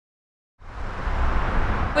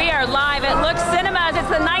We are live at Look Cinemas. It's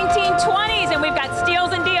the 1920s, and we've got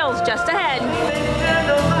steals and deals just ahead.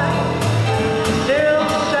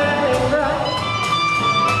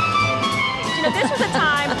 You know, this was a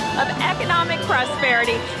time of economic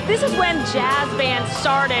prosperity. This is when jazz bands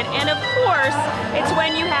started, and of course, it's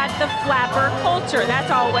when you had the flapper culture. That's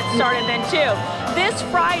all what started then, too. This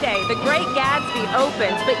Friday, The Great Gatsby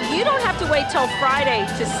opens, but you don't have to wait till Friday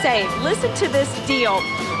to save. Listen to this deal.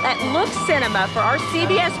 At Look Cinema, for our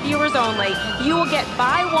CBS viewers only, you will get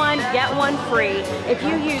buy one, get one free if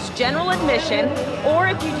you use general admission or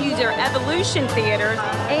if you use your Evolution theaters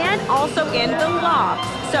and also in the lofts.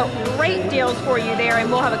 So great deals for you there, and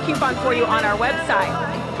we'll have a coupon for you on our website.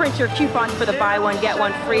 Print your coupon for the buy one, get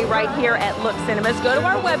one free right here at Look Cinemas. Go to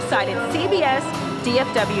our website at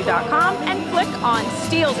cbsdfw.com and click on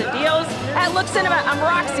Steals and Deals at Look Cinema. I'm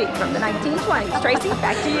Roxy from the 1920s. Tracy,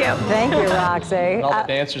 back to you. Thank you, Roxy. All the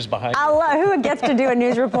dancers behind I love who gets to do a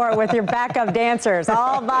news report with your backup dancers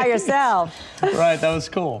all by yourself. Right, that was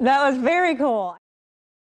cool. That was very cool.